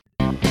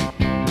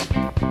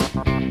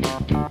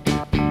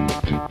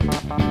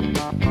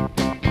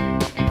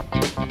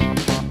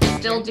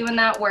Still doing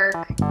that work.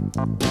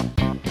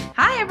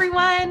 Hi,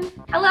 everyone.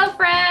 Hello,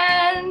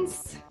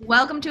 friends.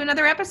 Welcome to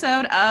another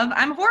episode of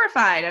I'm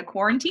Horrified, a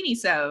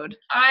QuaranTeeny-sode.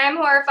 I am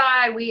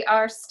horrified. We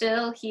are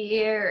still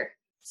here.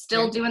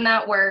 Still doing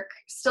that work.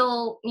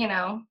 Still,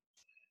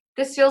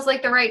 this feels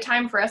like the right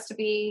time for us to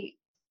be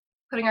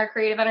putting our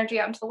creative energy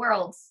out into the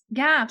world.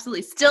 Yeah,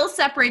 absolutely. Still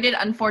separated,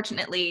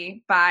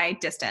 unfortunately, by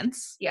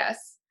distance.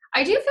 Yes.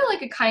 I do feel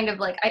like a kind of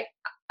like,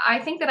 I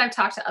think that I've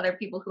talked to other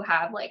people who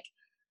have like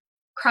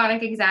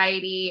chronic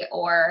anxiety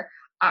or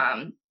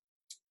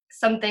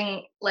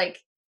something like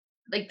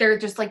they're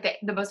just like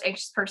the most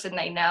anxious person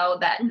they know,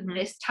 that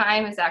this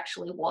time is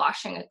actually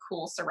washing a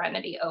cool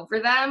serenity over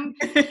them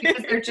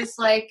because they're just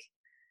like,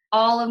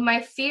 all of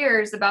my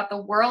fears about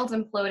the world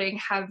imploding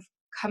have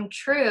come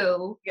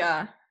true.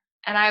 Yeah.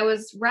 And I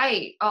was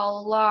right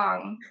all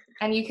along.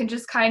 And you can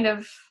just kind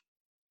of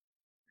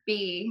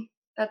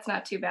that's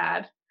not too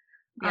bad.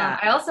 Yeah.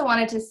 I also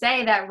wanted to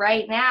say that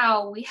right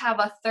now we have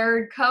a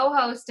third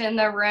co-host in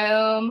the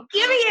room.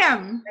 Give me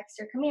him.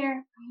 Baxter, come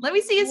here. Let me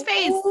see his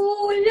face.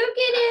 Oh, look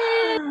at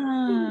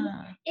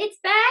it. It's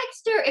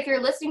Baxter. If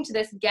you're listening to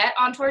this, get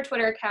onto our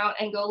Twitter account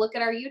and go look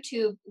at our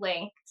YouTube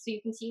link so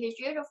you can see his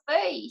beautiful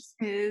face.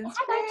 His Hi,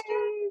 face.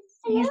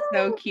 Baxter. He's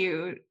so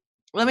cute.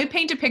 Let me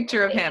paint a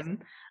picture of him.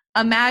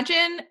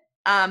 Imagine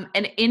an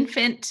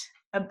infant,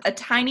 a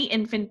tiny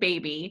infant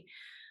baby,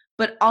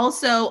 but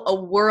also a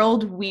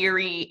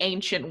world-weary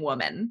ancient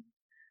woman.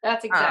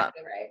 That's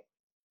exactly right.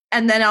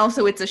 And then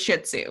also it's a Shih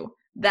Tzu.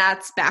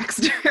 That's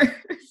Baxter.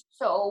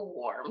 So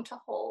warm to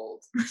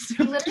hold.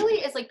 He literally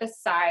is like the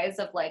size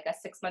of like a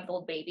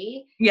 6-month-old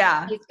baby.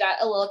 Yeah. He's got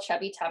a little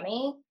chubby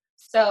tummy.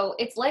 So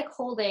it's like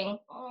holding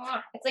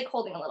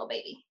a little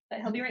baby. But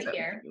he'll be right so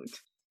here. Cute.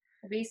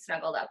 He'll be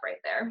snuggled up right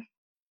there.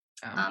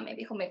 Oh.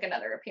 Maybe he'll make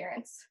another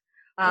appearance.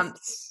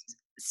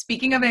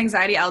 Speaking of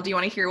anxiety, Al, do you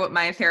want to hear what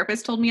my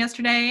therapist told me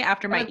yesterday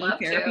after my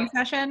e-therapy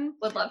session?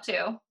 Would love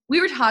to. We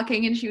were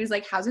talking and she was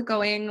like, how's it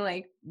going?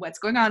 Like, what's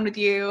going on with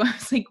you? I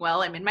was like,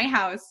 well, I'm in my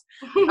house.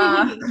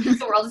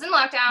 The world is in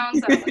lockdown,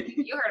 so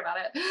you heard about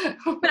it.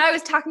 But I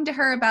was talking to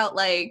her about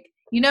like,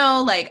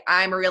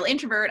 I'm a real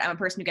introvert. I'm a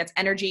person who gets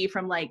energy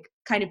from like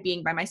kind of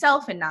being by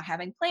myself and not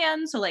having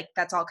plans. So like,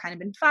 that's all kind of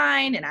been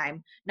fine. And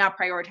I'm not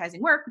prioritizing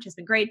work, which has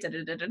been great.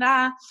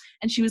 And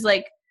she was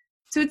like,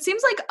 so it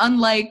seems like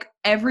unlike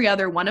every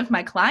other one of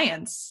my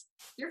clients,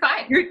 you're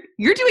fine.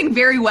 You're doing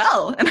very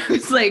well. And I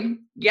was like,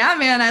 yeah,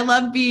 man, I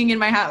love being in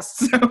my house.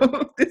 So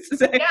this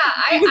is it. Yeah,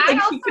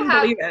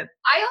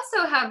 I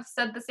also have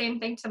said the same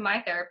thing to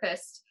my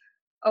therapist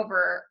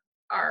over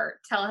our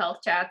telehealth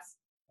chats,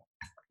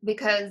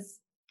 because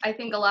I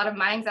think a lot of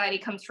my anxiety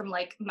comes from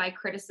like my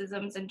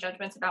criticisms and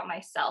judgments about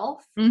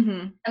myself.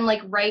 And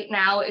like right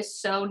now is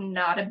so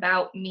not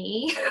about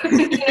me.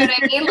 You know what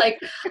I mean? Like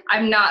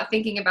I'm not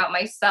thinking about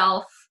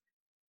myself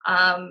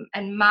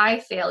and my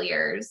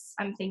failures.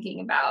 I'm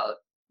thinking about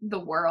the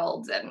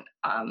world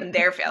and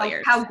their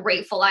failures. How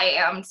grateful I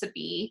am to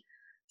be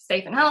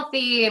safe and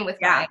healthy and with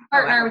my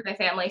partner, with my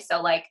family.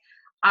 So like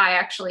I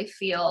actually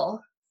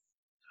feel,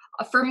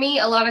 for me,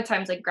 a lot of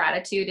times like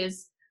gratitude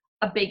is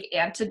a big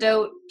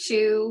antidote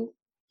to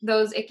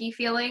those icky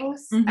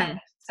feelings. And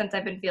since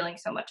I've been feeling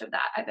so much of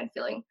that, I've been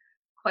feeling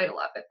quite a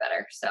lot bit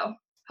better. So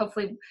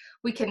hopefully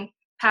we can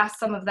pass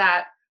some of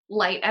that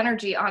light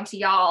energy onto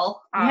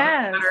y'all,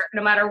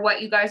 no matter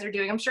what you guys are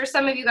doing. I'm sure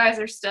some of you guys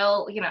are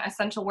still,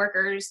 essential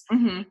workers.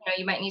 You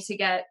might need to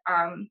get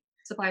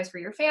supplies for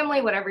your family,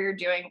 whatever you're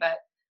doing, but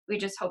we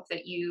just hope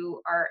that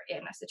you are in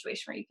a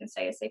situation where you can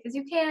stay as safe as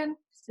you can.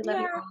 Just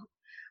love you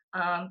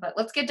all. But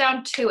let's get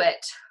down to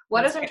it.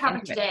 What is our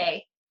topic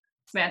today,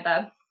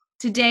 Samantha?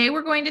 Today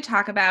we're going to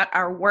talk about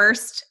our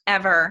worst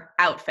ever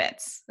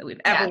outfits that we've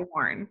ever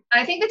worn.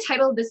 I think the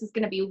title of this is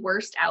going to be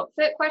worst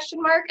outfit ?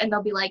 And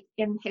they'll be like,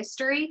 in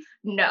history?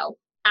 No,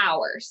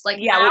 ours.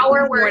 Like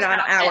our worst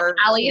outfit.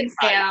 Allie and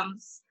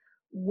Sam's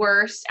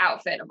worst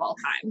outfit of all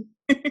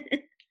time.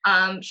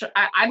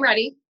 I'm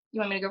ready.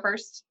 You want me to go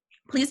first?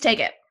 Please take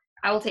it.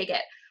 I will take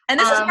it. And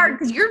this is hard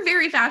because you're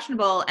very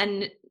fashionable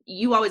and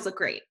you always look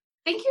great.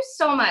 Thank you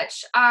so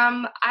much.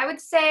 I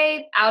would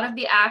say out of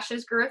the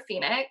ashes grew a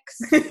phoenix.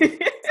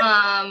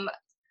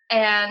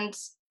 And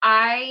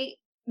I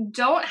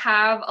don't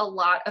have a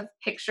lot of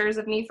pictures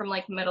of me from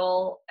like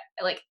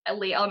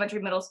late elementary,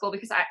 middle school,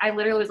 because I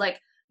literally was like,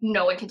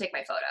 no one can take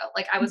my photo.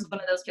 Like I was one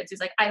of those kids who's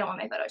like, I don't want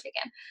my photo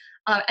taken.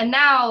 And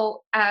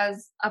now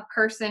as a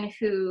person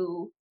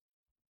who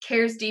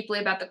cares deeply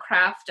about the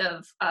craft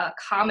of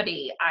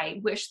comedy, I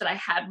wish that I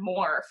had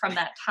more from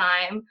that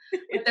time.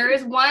 But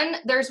there's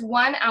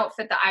one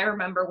outfit that I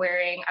remember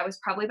wearing. I was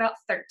probably about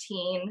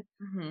 13.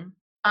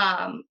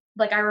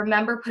 Like I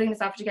remember putting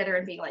this outfit together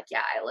and being like,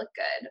 yeah, I look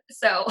good.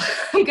 So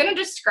I'm going to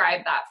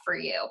describe that for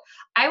you.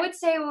 I would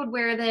say I would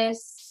wear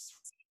this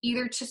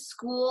either to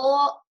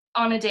school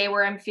on a day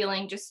where I'm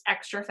feeling just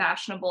extra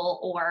fashionable,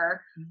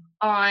 or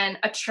on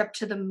a trip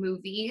to the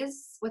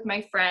movies with my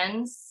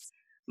friends.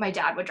 my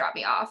dad would drop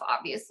me off,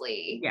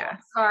 obviously. Yeah.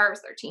 I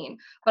was 13.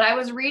 But I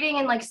was reading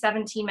in like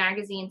 17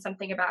 magazine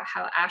something about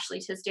how Ashley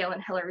Tisdale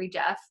and Hilary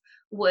Duff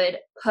would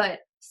put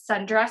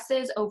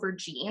sundresses over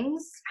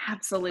jeans.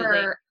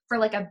 Absolutely. For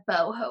like a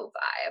boho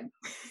vibe,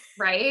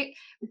 right?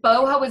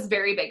 Boho was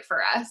very big for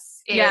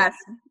us. Yes.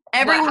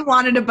 Everyone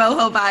wanted a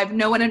boho vibe.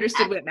 No one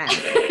understood what it meant.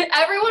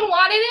 Everyone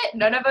wanted it.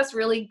 None of us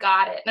really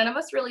got it. None of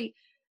us really,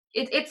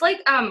 it's like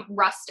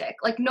rustic.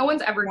 Like no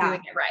one's ever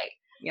doing it right.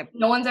 Yep.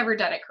 No one's ever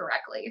done it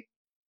correctly.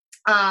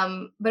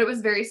 But it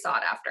was very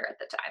sought after at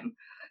the time.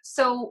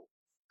 So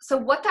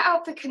what the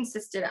outfit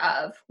consisted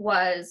of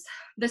was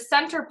the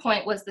center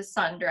point was the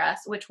sundress,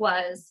 which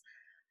was,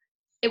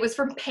 it was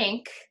from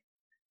Pink.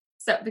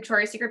 So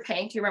Victoria's Secret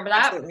Pink. Do you remember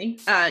that? Absolutely.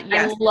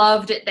 Yes. I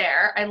loved it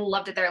there.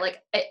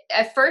 Like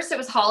at first it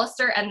was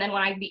Hollister. And then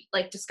when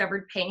I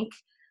discovered Pink,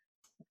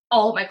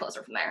 all of my clothes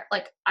were from there.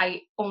 Like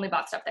I only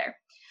bought stuff there.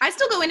 I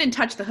still go in and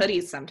touch the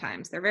hoodies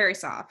sometimes. They're very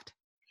soft.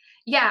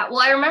 Yeah. Well,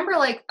 I remember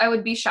like I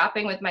would be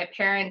shopping with my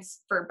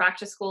parents for back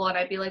to school and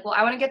I'd be like, well,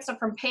 I want to get stuff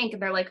from Pink.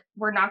 And they're like,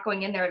 we're not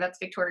going in there. That's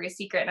Victoria's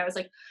Secret. And I was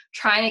like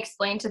trying to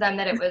explain to them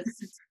that it was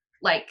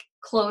like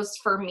clothes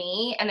for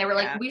me. And they were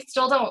like, we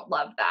still don't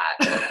love that.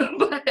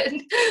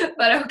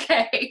 but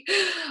okay.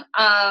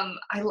 Oh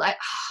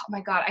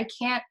my God,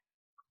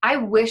 I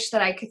wish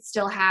that I could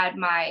still had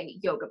my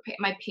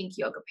pink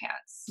yoga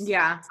pants.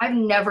 Yeah. I've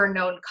never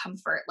known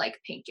comfort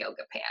like pink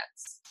yoga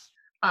pants.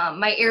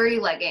 My airy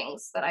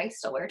leggings that I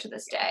still wear to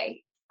this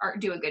day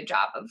do a good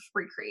job of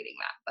recreating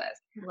that.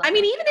 But I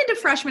mean, even into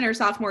freshman or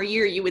sophomore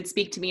year, you would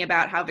speak to me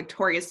about how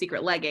Victoria's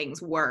Secret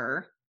leggings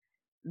were.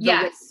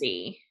 Yes.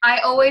 I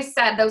always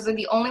said those are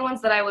the only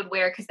ones that I would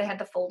wear because they had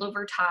the fold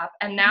over top.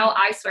 And now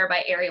I swear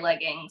by airy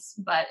leggings.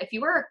 But if you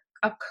were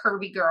a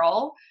curvy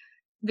girl,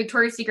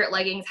 Victoria's Secret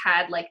leggings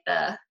had like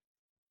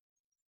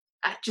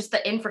just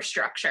the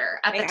infrastructure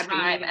at the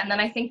time. And then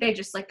I think they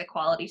just like the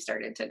quality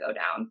started to go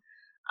down.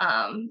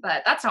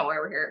 But that's not why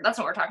we're here. That's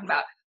not what we're talking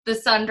about. The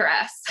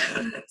sundress.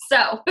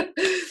 So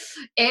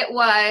it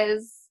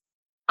was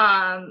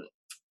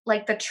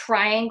like the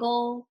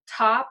triangle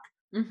top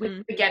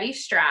with spaghetti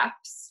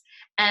straps.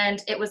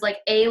 And it was like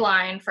it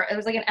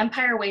was like an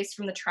empire waist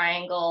from the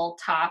triangle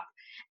top.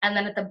 And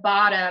then at the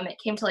bottom, it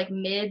came to like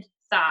mid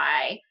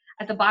thigh.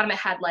 At the bottom, it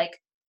had like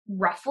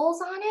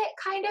ruffles on it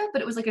kind of,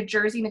 but it was like a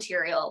jersey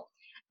material.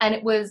 And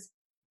it was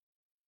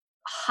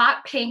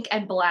hot pink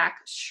and black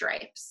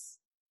stripes.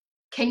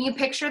 Can you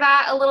picture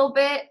that a little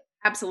bit?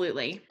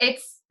 Absolutely.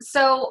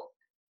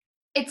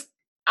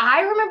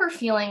 I remember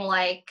feeling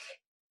like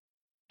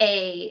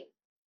a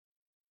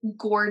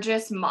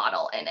gorgeous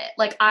model in it.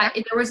 Like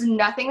there was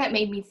nothing that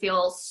made me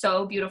feel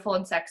so beautiful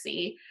and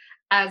sexy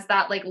as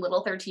that like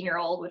little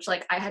 13-year-old, which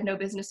like I had no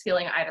business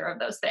feeling either of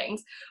those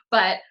things.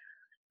 But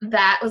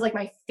that was like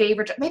my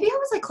favorite. Maybe I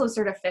was like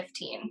closer to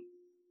 15.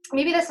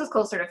 Maybe this was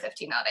closer to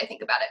 15 now that I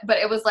think about it. But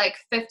it was like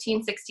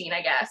 15, 16,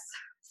 I guess.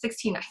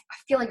 16, I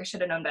feel like I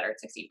should have known better at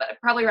 16, but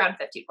probably around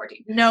 15,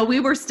 14. No, we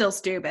were still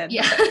stupid.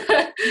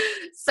 Yeah.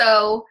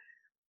 So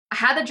I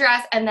had the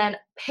dress, and then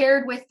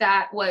paired with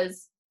that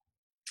was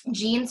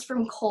jeans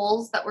from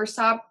Kohl's that were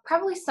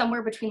probably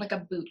somewhere between like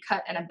a boot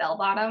cut and a bell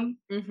bottom.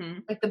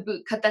 Like the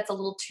boot cut that's a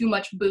little too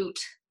much boot.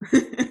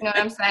 You know what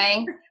I'm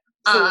saying?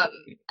 And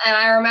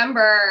I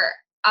remember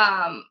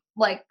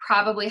like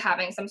probably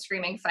having some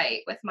screaming fight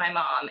with my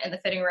mom in the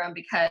fitting room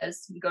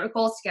because we go to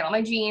Kohl's to get all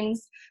my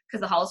jeans because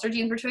the Hollister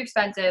jeans were too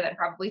expensive and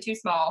probably too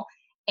small.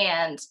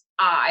 And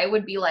I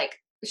would be like,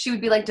 she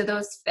would be like, do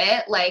those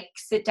fit? Like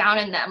sit down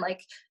in them,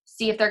 like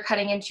see if they're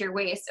cutting into your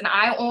waist. And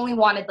I only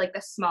wanted like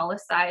the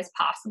smallest size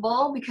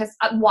possible because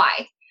why?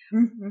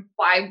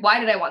 Why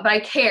did I want? But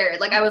I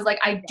cared. Like I was like,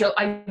 I'm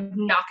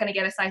not going to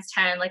get a size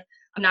 10. Like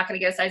I'm not going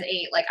to get a size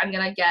 8. Like I'm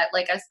going to get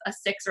like a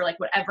 6 or like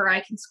whatever I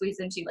can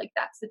squeeze into. Like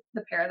that's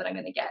the pair that I'm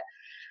going to get.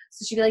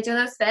 So she'd be like, do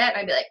those fit? And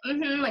I'd be like,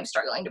 like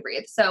struggling to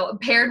breathe. So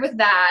paired with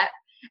that,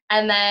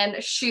 and then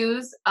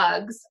shoes,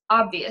 Uggs,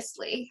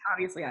 obviously.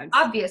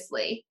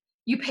 Obviously.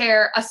 You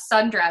pair a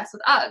sundress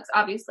with Uggs,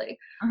 obviously.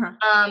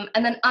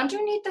 And then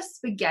underneath the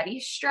spaghetti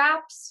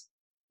straps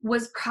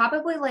was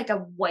probably like a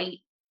white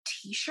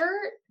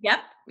t-shirt. Yep.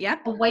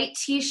 A white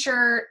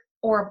t-shirt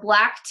or a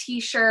black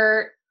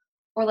t-shirt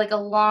or like a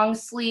long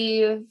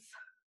sleeve,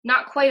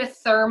 not quite a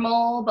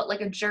thermal, but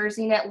like a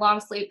jersey knit long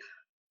sleeve.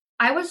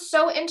 I was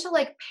so into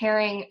like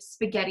pairing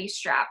spaghetti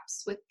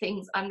straps with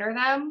things under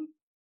them.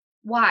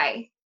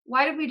 Why?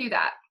 Why did we do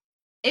that?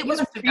 It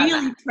was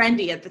really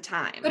trendy at the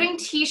time. Putting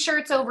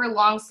t-shirts over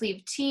long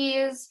sleeve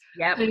tees,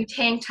 putting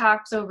tank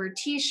tops over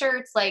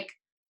t-shirts. Like,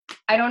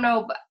 I don't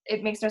know, but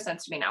it makes no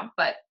sense to me now,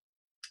 but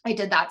I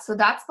did that. So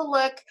that's the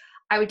look.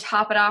 I would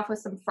top it off with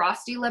some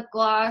frosty lip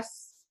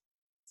gloss,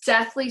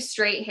 deathly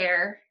straight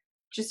hair,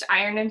 just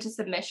ironed into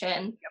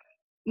submission.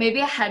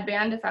 Maybe a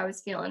headband if I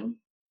was feeling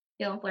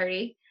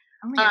flirty.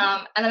 And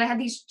then I had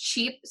these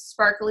cheap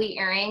sparkly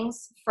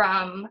earrings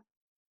from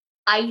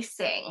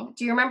Icing.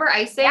 Do you remember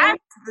Icing? Yes,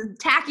 the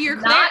tackier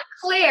Claire. Not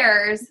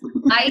Claire's,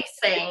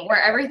 Icing,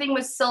 where everything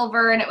was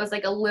silver and it was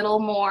like a little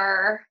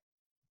more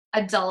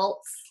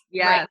adult.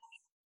 Yes.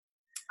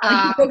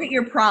 Like you go get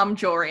your prom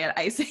jewelry at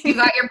icing. You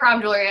got your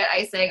prom jewelry at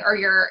icing, or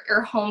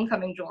your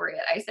homecoming jewelry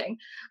at icing.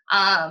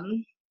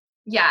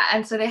 Yeah,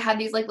 and so they had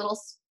these like little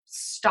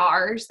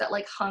stars that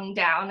like hung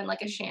down in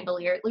like a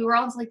chandelier. We were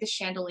all into like the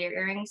chandelier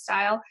earring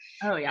style.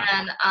 Oh yeah.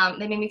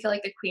 And they made me feel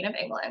like the Queen of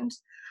England.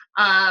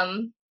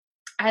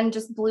 And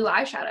just blue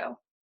eyeshadow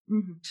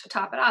to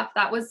top it off.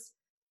 That was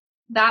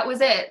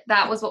it.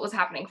 That was what was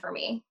happening for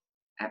me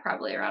at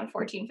probably around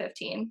 14,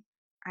 15.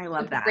 I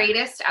love that.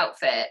 Greatest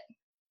outfit.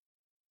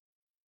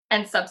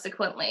 And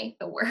subsequently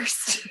the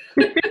worst.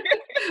 But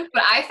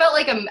I felt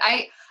like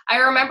I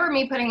remember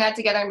me putting that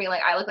together and being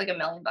like, I look like $1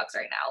 million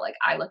right now. Like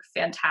I look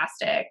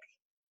fantastic.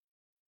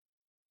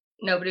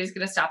 Nobody's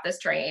gonna stop this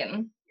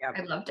train. Yep.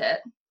 I loved it.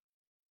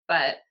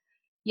 But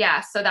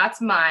yeah, so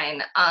that's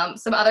mine.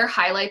 Some other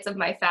highlights of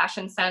my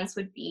fashion sense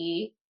would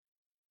be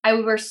I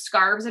would wear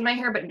scarves in my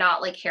hair, but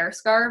not like hair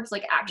scarves,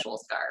 like actual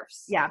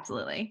scarves. Yeah,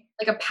 absolutely.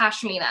 Like a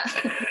pashmina.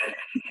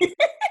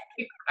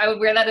 I would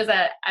wear that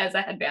as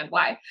a headband.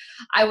 Why?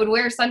 I would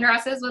wear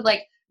sundresses with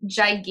like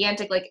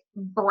gigantic like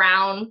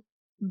brown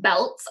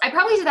belts. I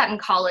probably did that in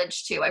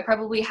college too. I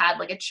probably had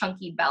like a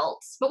chunky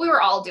belt, but we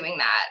were all doing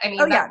that. I mean,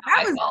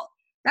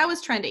 that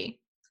was trendy.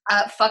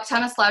 Fuck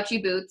ton of slouchy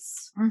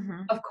boots.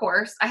 Of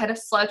course, I had a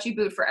slouchy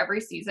boot for every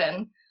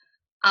season.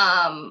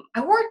 I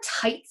wore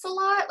tights a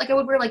lot. Like I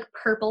would wear like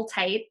purple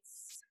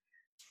tights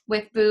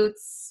with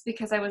boots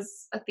because I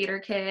was a theater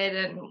kid,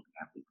 and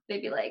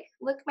they'd be like,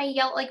 look, my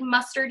yellow, like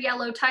mustard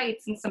yellow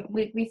tights. And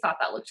we thought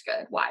that looked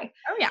good. Why?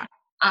 Oh yeah.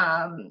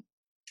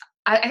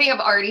 I think I've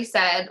already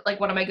said like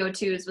one of my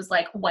go-tos was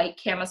like white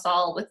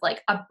camisole with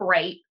like a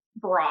bright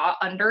bra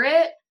under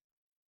it.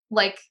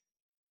 Like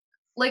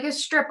a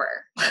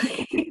stripper.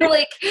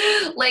 like,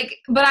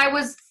 but I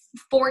was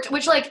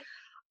which like,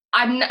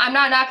 I'm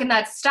not knocking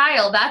that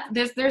style. That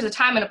there's a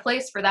time and a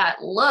place for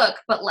that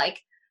look, but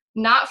like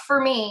not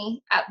for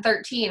me at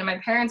 13. And my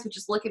parents would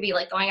just look at me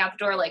like going out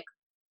the door like,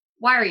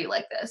 why are you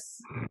like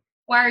this?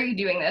 Why are you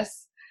doing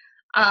this?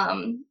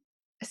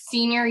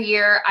 Senior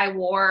year, I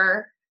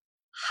wore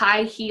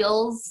high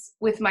heels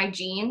with my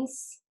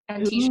jeans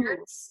and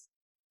t-shirts.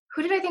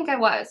 Who did I think I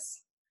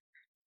was?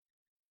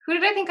 Who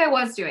did I think I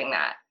was doing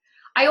that?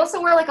 I also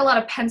wore like a lot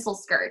of pencil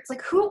skirts.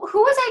 Like who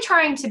was I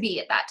trying to be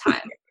at that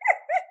time?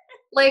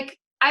 Like,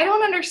 I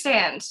don't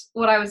understand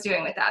what I was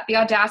doing with that. The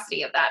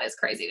audacity of that is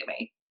crazy to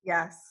me.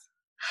 Yes.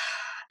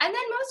 And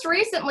then most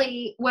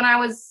recently,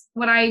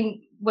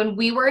 when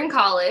we were in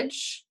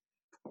college,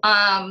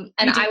 and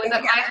I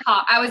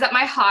was at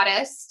my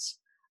hottest,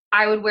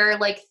 I would wear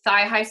like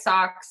thigh-high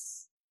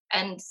socks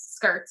and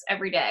skirts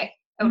every day.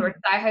 I would wear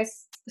thigh-high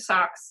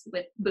socks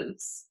with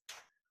boots,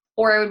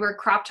 or I would wear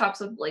crop tops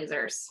with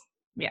blazers.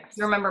 Yes.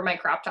 You remember my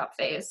crop top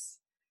phase?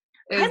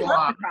 I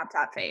love the crop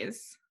top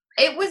phase.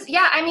 It was,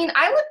 yeah, I mean,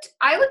 I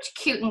looked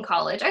cute in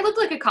college. I looked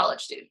like a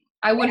college student.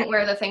 I wouldn't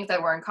wear the things I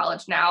wore in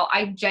college now.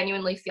 I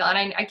genuinely feel,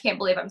 and I can't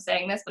believe I'm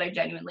saying this, but I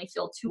genuinely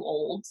feel too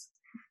old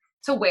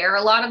to wear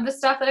a lot of the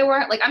stuff that I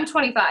wore. Like, I'm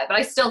 25, but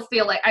I still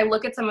feel like I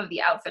look at some of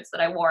the outfits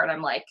that I wore and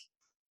I'm like,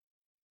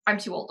 I'm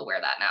too old to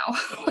wear that now.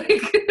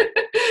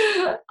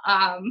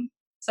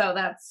 So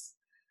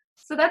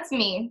that's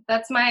me.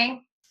 That's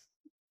my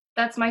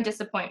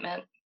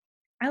disappointment.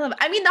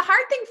 I mean, the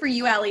hard thing for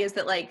you, Allie, is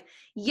that like,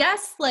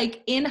 yes,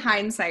 like in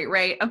hindsight,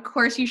 right? Of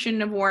course you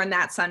shouldn't have worn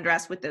that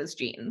sundress with those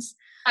jeans.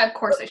 Of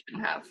course I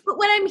shouldn't have. But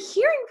what I'm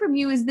hearing from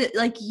you is that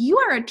like, you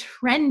are a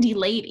trendy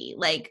lady.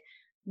 Like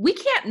we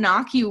can't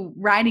knock you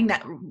riding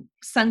that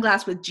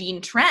sunglass with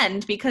jean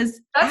trend because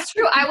that's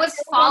true. I was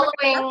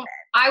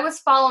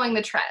following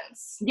the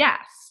trends. Yes.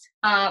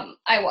 I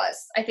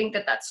think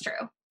that's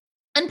true.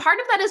 And part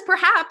of that is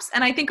perhaps,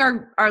 and I think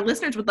our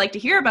listeners would like to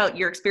hear about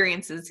your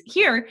experiences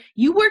here,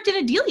 you worked at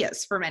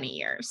Adelia's for many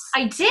years.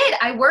 I did.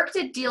 I worked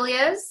at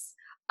Delia's,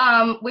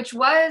 which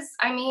was,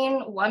 I mean,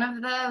 one of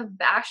the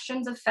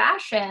bastions of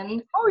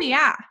fashion. Oh,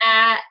 yeah.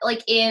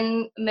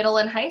 In middle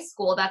and high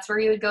school. That's where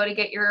you would go to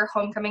get your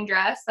homecoming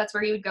dress. That's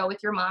where you would go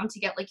with your mom to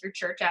get, like, your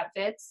church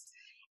outfits.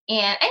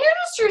 And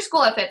just your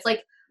school outfits.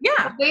 Like,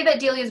 yeah. The way that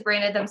Delia's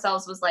branded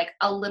themselves was, like,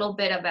 a little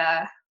bit of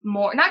a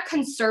more, not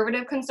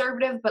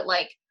conservative, but,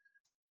 like,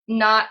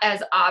 not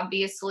as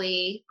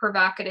obviously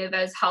provocative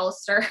as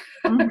Hollister.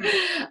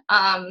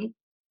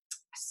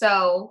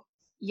 So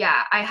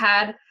yeah, I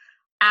had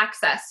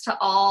access to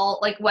all,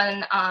 like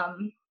when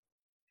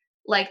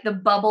like the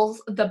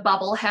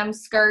bubble hem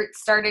skirts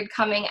started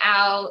coming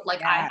out,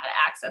 like I had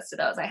access to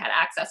those. I had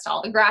access to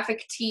all the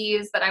graphic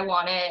tees that I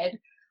wanted,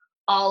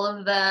 all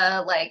of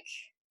the like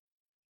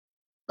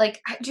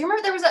do you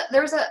remember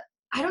there was a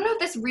I don't know if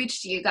this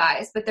reached you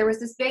guys, but there was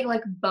this big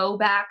like bow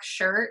back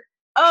shirt.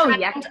 Oh,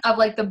 yeah. Of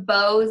like the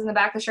bows in the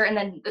back of the shirt, and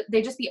then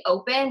they just be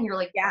open. You're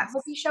like, yes,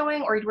 will be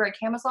showing, or you'd wear a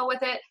camisole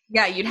with it.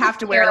 Yeah, you'd have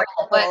to wear like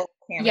a full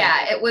camisole.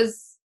 Yeah,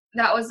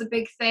 that was a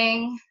big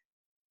thing.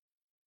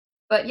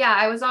 But yeah,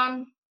 I was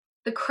on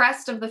the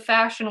crest of the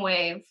fashion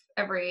wave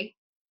every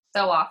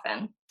so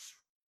often.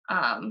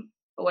 But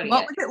what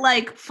was it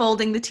like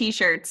folding the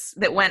t-shirts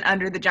that went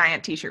under the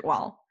giant t-shirt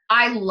wall?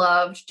 I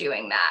loved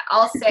doing that.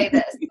 I'll say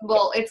this.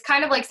 Well, it's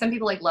kind of like some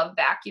people like love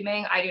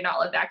vacuuming. I do not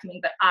love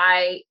vacuuming, but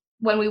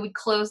when we would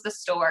close the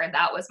store,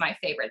 that was my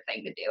favorite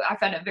thing to do. I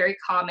found it very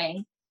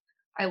calming.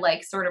 I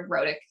like sort of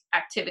rhotic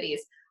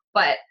activities,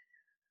 but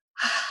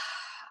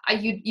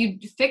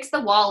you'd fix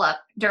the wall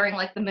up during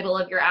like the middle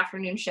of your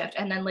afternoon shift,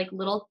 and then like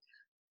little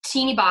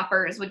teeny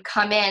boppers would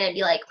come in and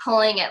be like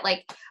pulling it,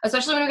 like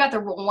especially when we got the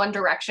One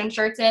Direction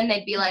shirts in,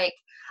 they'd be like,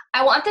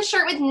 I want the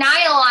shirt with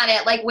Niall on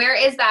it, like where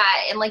is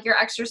that, and like you're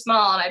extra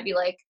small, and I'd be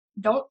like,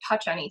 don't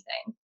touch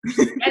anything,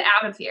 get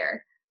out of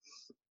here.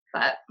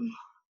 But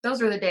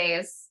those were the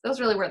days. Those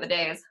really were the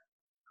days.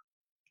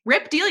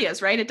 Rip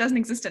Delia's, right? It doesn't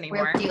exist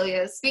anymore. Rip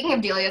Delia's. Speaking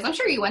of Delia's, I'm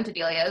sure you went to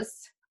Delia's.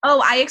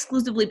 Oh, I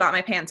exclusively bought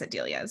my pants at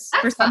Delia's.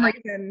 That's For some fun.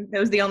 reason,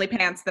 those were the only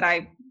pants that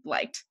I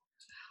liked.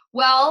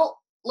 Well,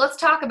 let's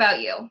talk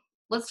about you.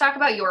 Let's talk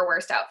about your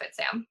worst outfit,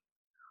 Sam.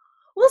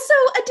 Well, so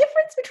a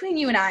difference between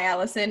you and I,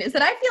 Allison, is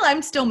that I feel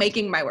I'm still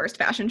making my worst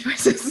fashion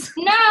choices.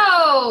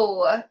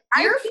 No!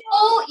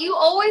 You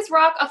always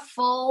rock a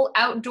full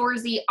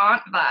outdoorsy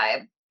aunt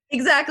vibe.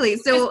 Exactly.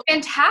 So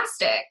it's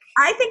fantastic.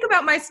 I think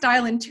about my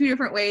style in two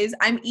different ways.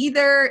 I'm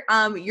either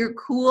your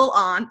cool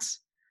aunt,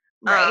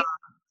 right?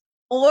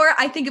 Or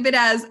I think of it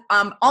as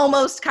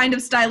almost kind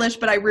of stylish,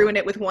 but I ruin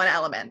it with one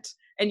element.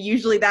 And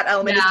usually that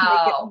element is to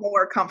make it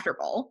more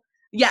comfortable.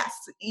 Yes,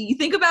 you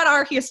think about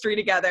our history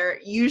together.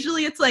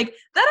 Usually it's like,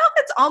 that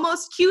outfit's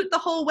almost cute the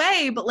whole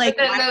way, but like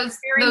but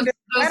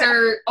those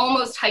are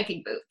almost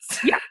hiking boots.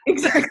 Yeah,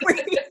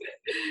 exactly.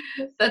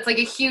 That's like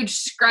a huge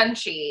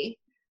scrunchie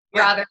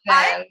rather than...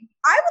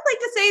 I would like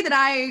to say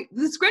that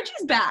the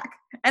scrunchie's back.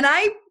 And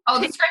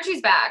the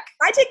scrunchie's back.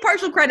 I take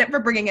partial credit for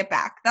bringing it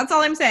back. That's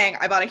all I'm saying.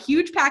 I bought a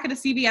huge packet of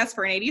CVS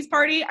for an 80s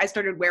party. I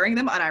started wearing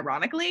them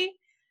unironically.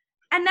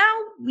 And now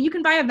you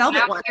can buy a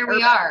velvet one. Here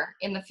we are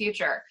in the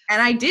future. And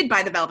I did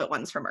buy the velvet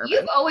ones from Urban.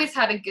 You've always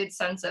had a good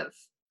sense of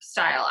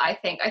style, I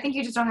think. I think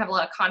you just don't have a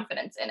lot of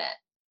confidence in it.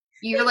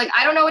 You're like,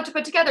 I don't know what to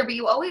put together, but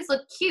you always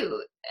look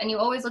cute. And you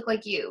always look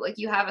like you. Like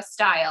you have a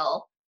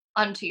style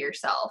unto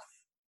yourself.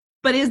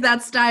 But is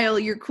that style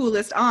your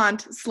coolest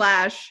aunt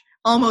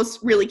 / almost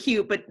really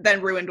cute, but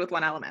then ruined with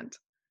one element?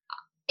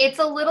 It's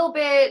a little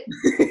bit...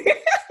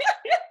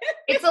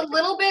 It's a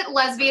little bit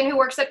lesbian who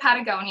works at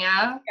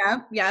Patagonia.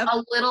 Yeah.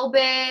 A little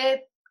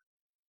bit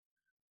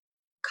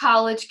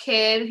college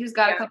kid who's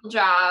got a couple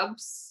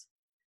jobs.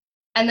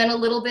 And then a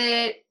little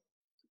bit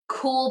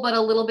cool, but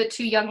a little bit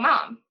too young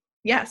mom.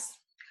 Yes.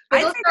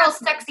 But those are all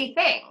sexy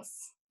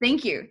things.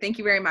 Thank you. Thank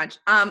you very much.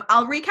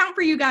 I'll recount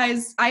for you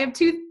guys. I have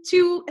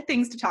two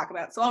things to talk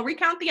about. So I'll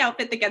recount the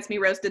outfit that gets me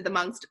roasted the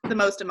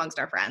most amongst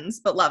our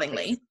friends, but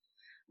lovingly. Please.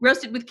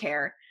 Roasted with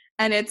care.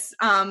 And it's,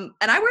 and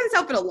I wear this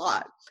outfit a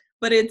lot.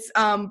 But it's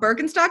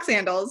Birkenstock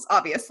sandals,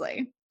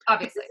 obviously.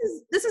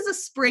 This is a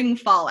spring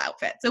fall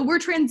outfit. So we're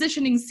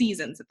transitioning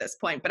seasons at this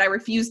point, but I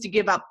refuse to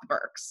give up the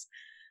Birks.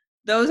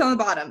 Those on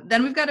the bottom.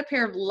 Then we've got a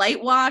pair of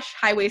light wash,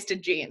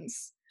 high-waisted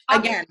jeans.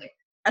 Again,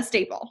 a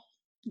staple.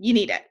 You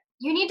need it.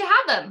 You need to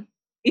have them.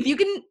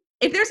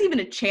 If there's even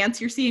a chance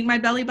you're seeing my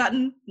belly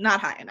button, not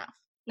high enough.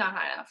 Not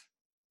high enough.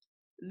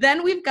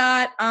 Then we've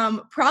got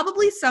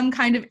probably some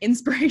kind of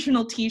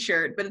inspirational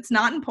t-shirt, but it's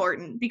not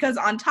important because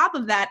on top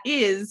of that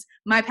is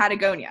my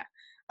Patagonia.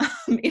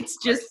 It's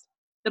just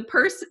the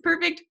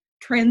perfect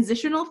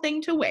transitional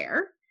thing to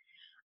wear.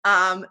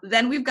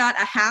 Then we've got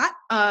a hat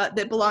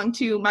that belonged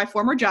to my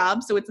former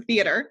job, so it's a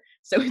theater.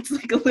 So it's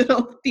like a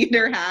little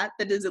theater hat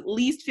that is at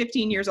least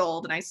 15 years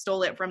old, and I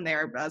stole it from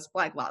their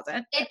supply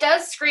closet. It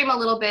does scream a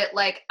little bit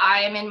like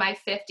I am in my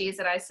 50s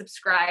and I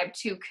subscribe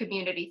to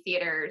community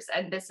theaters,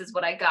 and this is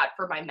what I got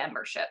for my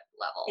membership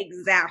level.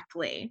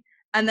 Exactly.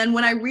 And then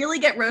when I really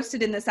get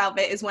roasted in this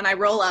outfit is when I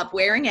roll up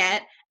wearing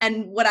it,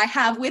 and what I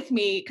have with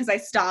me, because I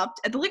stopped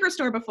at the liquor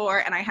store before,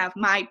 and I have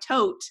my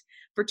tote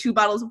for 2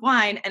 bottles of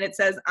wine, and it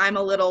says, I'm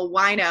a little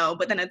wino,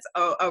 but then it's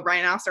a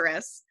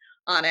rhinoceros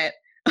on it.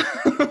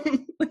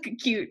 Like a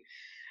cute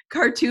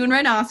cartoon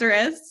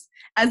rhinoceros,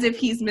 as if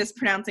he's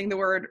mispronouncing the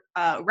word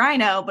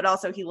rhino, but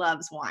also he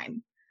loves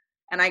wine.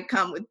 And I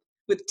come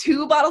with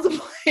 2 bottles of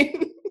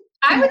wine.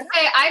 I would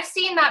say I've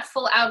seen that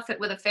full outfit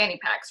with a fanny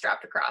pack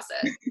strapped across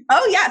it.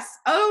 Oh,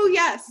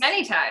 yes.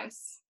 Many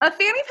times. A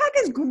fanny pack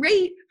is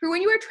great for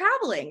when you are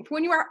traveling, for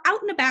when you are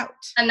out and about.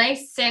 A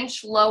nice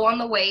cinch low on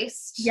the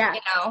waist. Yeah.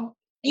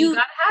 You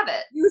gotta have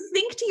it. You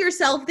think to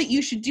yourself that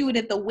you should do it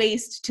at the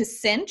waist to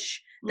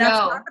cinch. That's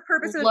not the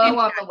purpose of low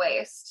on the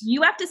waist.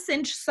 You have to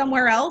cinch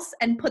somewhere else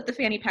and put the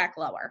fanny pack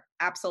lower.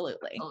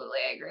 Absolutely. Absolutely,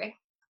 I agree.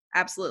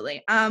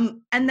 Absolutely.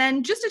 And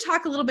then just to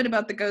talk a little bit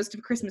about the Ghost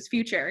of Christmas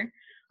Future.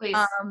 Please.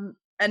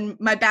 And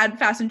my bad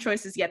fashion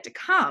choice is yet to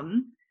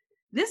come.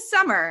 This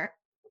summer,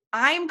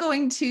 I'm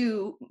going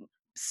to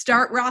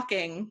start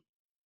rocking,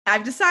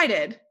 I've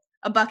decided,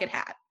 a bucket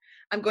hat.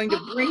 I'm going to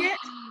bring it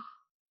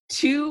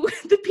to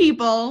the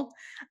people.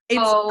 It's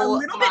a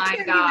little bit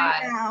trendy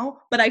right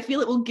now, but I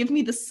feel it will give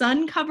me the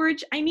sun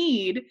coverage I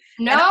need.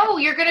 No,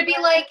 you're gonna be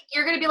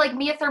like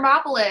Mia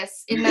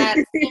Thermopolis in that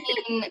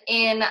scene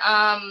in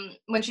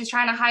when she's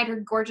trying to hide her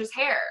gorgeous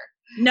hair.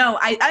 No,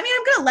 I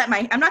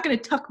mean, I'm not gonna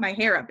tuck my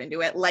hair up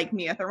into it like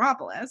Mia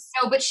Thermopolis.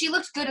 No, but she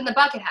looked good in the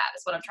bucket hat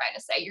is what I'm trying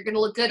to say. You're gonna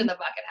look good in the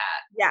bucket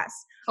hat. Yes.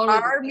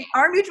 Totally.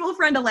 Our mutual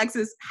friend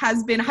Alexis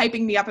has been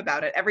hyping me up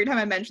about it. Every time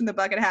I mention the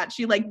bucket hat,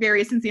 she like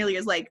very sincerely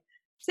is like,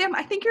 Sam,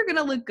 I think you're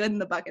gonna look good in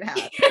the bucket hat.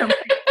 Thank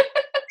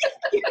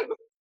you.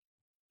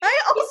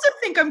 I also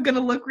think I'm gonna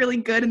look really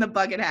good in the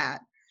bucket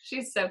hat.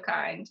 She's so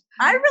kind.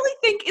 I really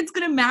think it's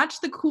going to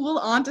match the cool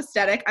aunt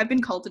aesthetic I've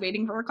been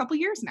cultivating for a couple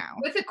years now.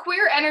 With a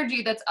queer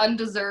energy that's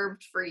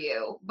undeserved for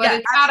you,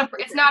 but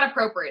it's not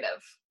appropriative.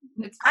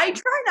 I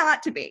try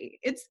not to be.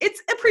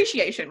 It's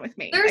appreciation with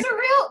me. There's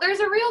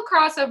a real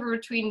crossover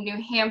between New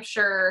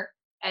Hampshire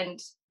and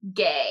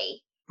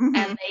gay, and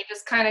they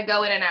just kind of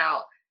go in and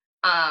out.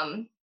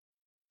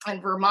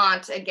 And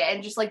Vermont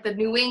again, just like the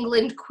New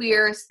England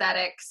queer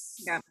aesthetics.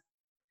 Yeah,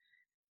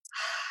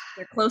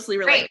 they're closely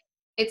related. Great.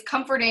 It's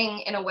comforting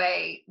in a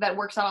way that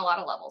works on a lot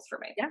of levels for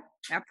me. Yeah,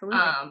 absolutely.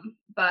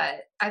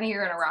 But I think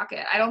you're gonna rock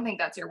it. I don't think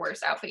that's your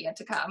worst outfit yet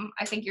to come.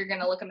 I think you're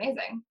gonna look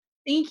amazing.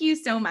 Thank you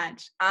so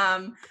much.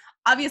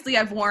 Obviously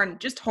I've worn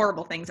just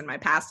horrible things in my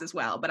past as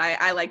well, but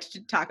I like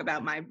to talk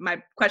about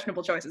my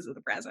questionable choices of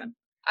the present.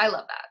 I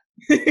love that.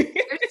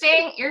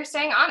 You're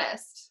staying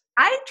honest.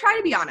 I try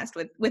to be honest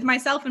with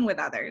myself and with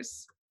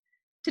others.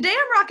 Today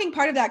I'm rocking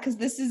part of that because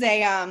this is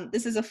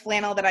a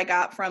flannel that I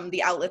got from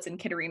the outlets in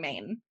Kittery,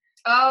 Maine.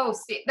 Oh,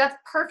 see, that's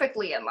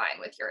perfectly in line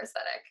with your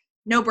aesthetic.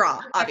 No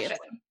bra, obviously.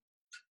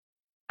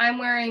 I'm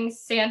wearing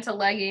Santa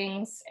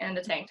leggings and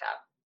a tank top.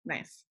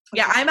 Nice.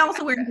 Yeah, I'm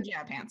also wearing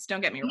pajama pants. Don't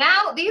get me wrong.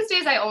 Now, these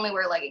days, I only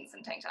wear leggings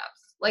and tank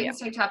tops.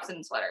 Leggings, tank tops,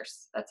 and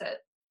sweaters. That's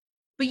it.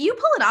 But you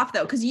pull it off,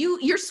 though, because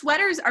your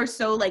sweaters are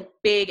so, like,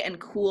 big and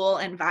cool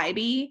and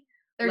vibey.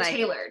 They're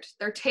tailored.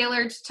 They're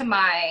tailored to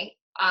my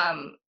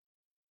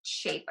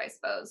shape, I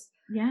suppose.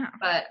 Yeah.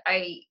 But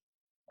I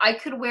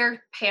could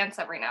wear pants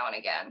every now and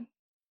again.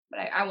 But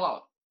I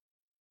won't.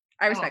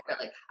 I respect that.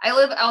 Really. I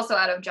live also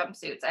out of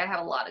jumpsuits. I have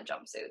a lot of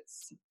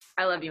jumpsuits.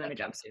 I love you in a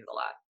jumpsuit a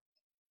lot.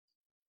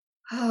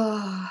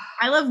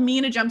 I love me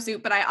in a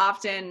jumpsuit, but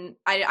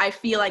I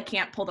feel I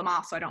can't pull them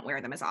off, so I don't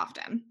wear them as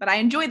often. But I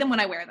enjoy them when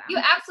I wear them.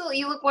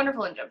 You look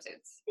wonderful in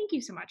jumpsuits. Thank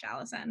you so much,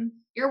 Allison.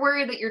 You're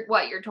worried that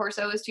your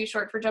torso is too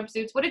short for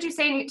jumpsuits? What did you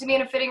say to me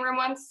in a fitting room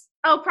once?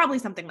 Oh, probably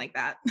something like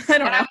that. I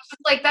don't know. I was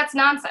just like, that's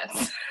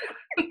nonsense.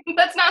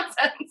 That's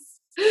nonsense.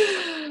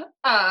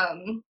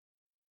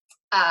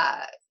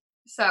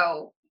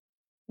 So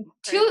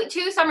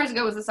two summers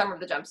ago was the summer of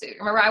the jumpsuit.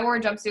 Remember, I wore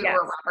a jumpsuit or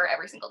a romper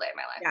every single day of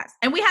my life. Yes,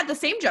 and we had the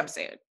same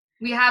jumpsuit.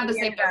 We have the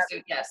same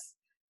jumpsuit. Yes.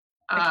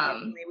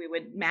 Occasionally we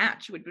would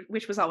match,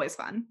 which was always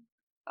fun.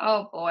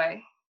 Oh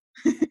boy.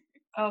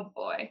 Oh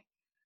boy.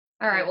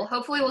 All right. Well,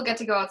 hopefully we'll get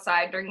to go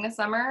outside during the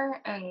summer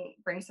and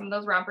bring some of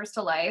those rompers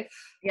to life.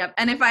 Yep.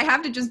 And if I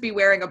have to just be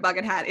wearing a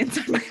bucket hat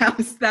inside my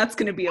house, that's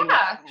going to be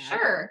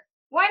sure.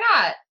 Why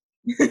not?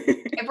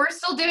 If we're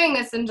still doing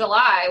this in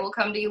July, we'll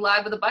come to you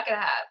live with a bucket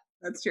hat.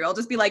 That's true. I'll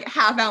just be like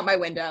half out my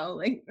window.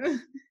 Like,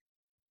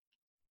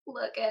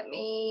 look at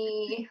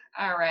me.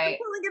 All right.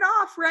 Pulling it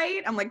off,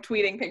 right? I'm like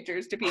tweeting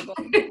pictures to people.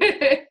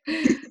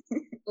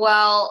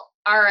 Well,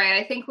 all right.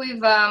 I think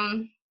we've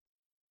done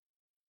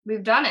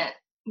it.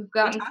 We've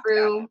gotten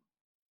through.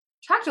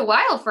 Talked a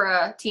while for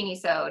a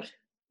teeny-sode.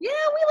 Yeah,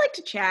 we like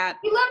to chat.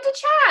 We love to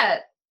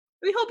chat.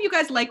 We hope you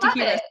guys like to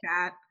hear us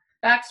chat.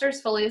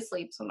 Baxter's fully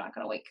asleep, so I'm not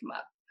going to wake him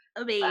up.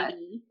 Oh, baby. But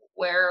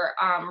we're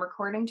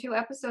recording 2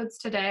 episodes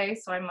today,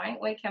 so I might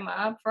wake him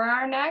up for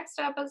our next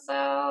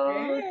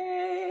episode.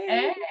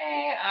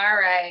 Hey. All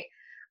right.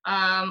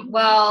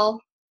 Well,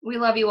 we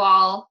love you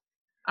all.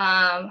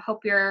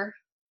 Hope you're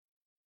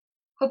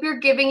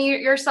giving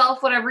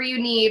yourself whatever you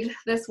need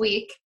this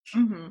week.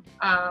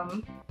 Mm-hmm.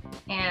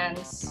 And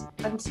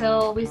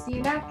until we see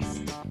you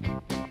next,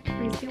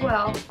 please be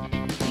well.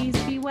 Please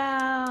be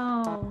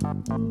well.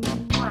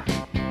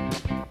 Mwah.